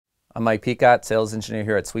I'm Mike Peacott, sales engineer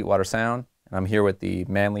here at Sweetwater Sound, and I'm here with the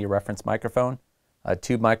Manley reference microphone, a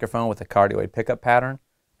tube microphone with a cardioid pickup pattern,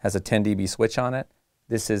 has a 10 dB switch on it.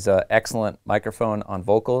 This is an excellent microphone on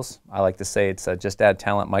vocals. I like to say it's a just add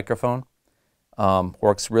talent microphone.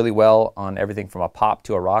 Works really well on everything from a pop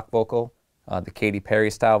to a rock vocal, the Katy Perry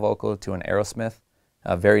style vocal to an Aerosmith.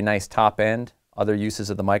 A very nice top end. Other uses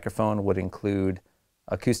of the microphone would include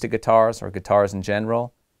acoustic guitars or guitars in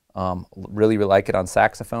general. Really like it on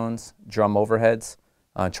saxophones, drum overheads.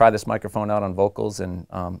 Try this microphone out on vocals and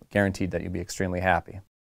guaranteed that you'll be extremely happy.